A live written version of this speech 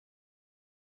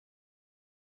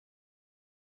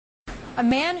A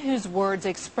man whose words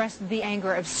expressed the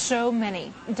anger of so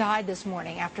many died this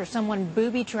morning after someone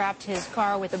booby-trapped his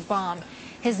car with a bomb.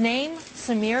 His name,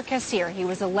 Samir Kassir. He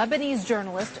was a Lebanese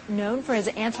journalist known for his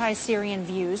anti-Syrian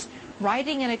views,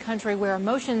 writing in a country where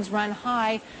emotions run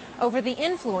high over the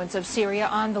influence of Syria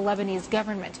on the Lebanese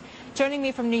government. Joining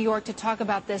me from New York to talk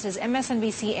about this is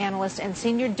MSNBC analyst and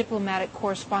senior diplomatic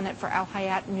correspondent for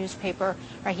Al-Hayat newspaper,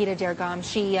 Raghida Dergham.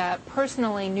 She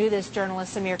personally knew this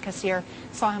journalist, Samir Kassir,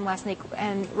 saw him last week.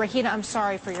 And Raghida, I'm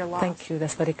sorry for your loss. Thank you.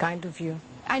 That's very kind of you.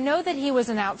 I know that he was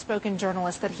an outspoken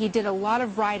journalist, that he did a lot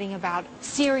of writing about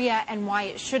Syria and why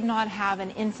it should not have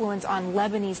an influence on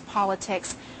Lebanese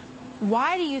politics.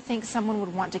 Why do you think someone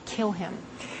would want to kill him?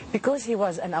 Because he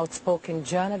was an outspoken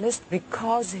journalist,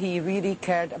 because he really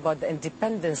cared about the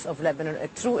independence of Lebanon, a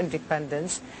true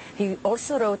independence. He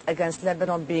also wrote against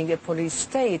Lebanon being a police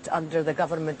state under the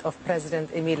government of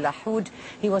President Emil Lahoud.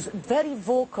 He was very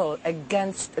vocal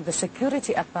against the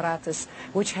security apparatus,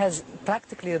 which has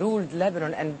practically ruled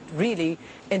Lebanon and really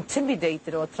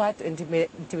intimidated or tried to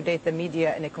intimidate the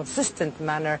media in a consistent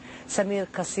manner. Samir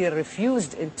Kassir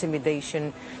refused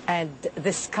intimidation, and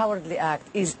this cowardly act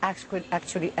is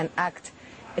actually an act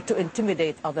to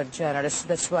intimidate other journalists.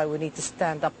 That's why we need to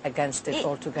stand up against it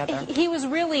altogether. He was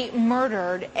really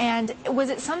murdered, and was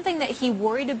it something that he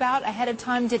worried about ahead of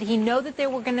time? Did he know that there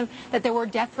were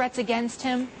death threats against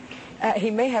him?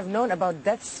 He may have known about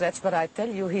death threats, but I tell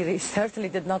you, he certainly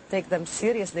did not take them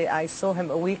seriously. I saw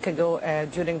him a week ago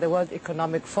during the World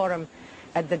Economic Forum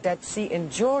at the Dead Sea in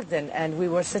Jordan, and we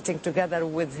were sitting together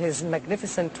with his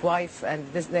magnificent wife, and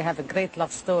they have a great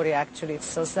love story, actually. It's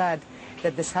so sad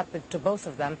that this happened to both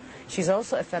of them. She's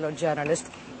also a fellow journalist,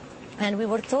 and we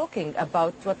were talking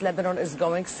about what Lebanon is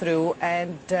going through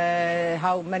and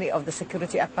how many of the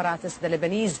security apparatus, the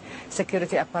Lebanese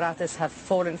security apparatus, have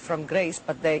fallen from grace,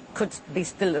 but they could be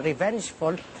still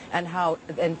revengeful, and how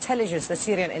the intelligence, the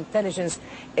Syrian intelligence,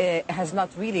 has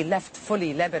not really left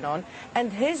fully Lebanon.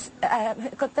 And his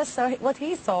contestant, what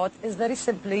he thought is very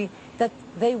simply that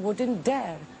they wouldn't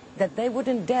dare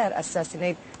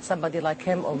assassinate somebody like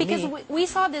him or me. Because we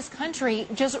saw this country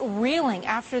just reeling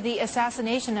after the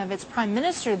assassination of its prime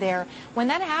minister there. When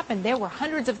that happened, there were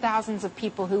hundreds of thousands of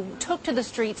people who took to the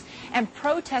streets and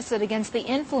protested against the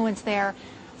influence there.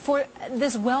 For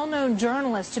this well-known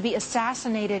journalist to be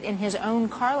assassinated in his own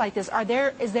car like this,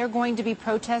 is there going to be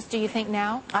protests, do you think,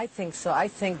 now? I think so. I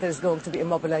think there's going to be a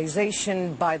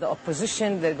mobilization by the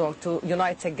opposition. They're going to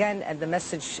unite again, and the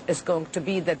message is going to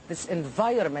be that this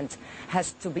environment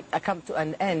has to come to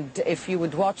an end. If you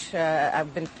would watch,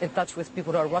 I've been in touch with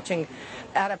people who are watching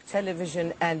Arab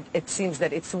television, and it seems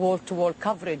that it's wall-to-wall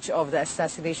coverage of the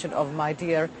assassination of my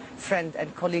dear friend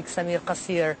and colleague Samir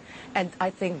Kassir, and I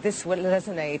think this will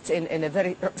resonate in a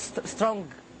very strong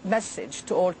message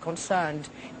to all concerned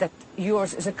that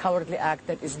yours is a cowardly act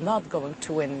that is not going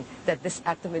to win, that this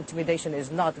act of intimidation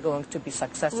is not going to be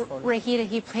successful. Raghida,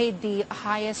 he paid the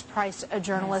highest price a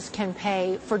journalist can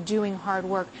pay for doing hard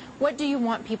work. What do you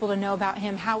want people to know about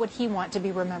him? How would he want to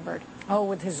be remembered? Oh,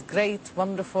 with his great,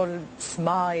 wonderful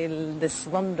smile, this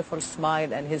wonderful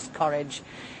smile and his courage.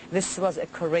 This was a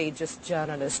courageous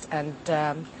journalist, and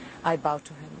I bow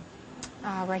to him.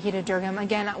 Raghida Dergham,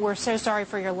 again, we're so sorry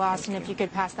for your loss, and if you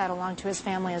could pass that along to his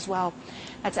family as well.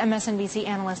 That's MSNBC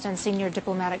analyst and senior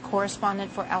diplomatic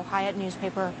correspondent for Al-Hayat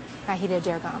newspaper, Raghida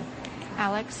Dergham.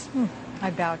 Alex? I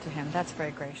bow to him. That's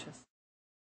very gracious.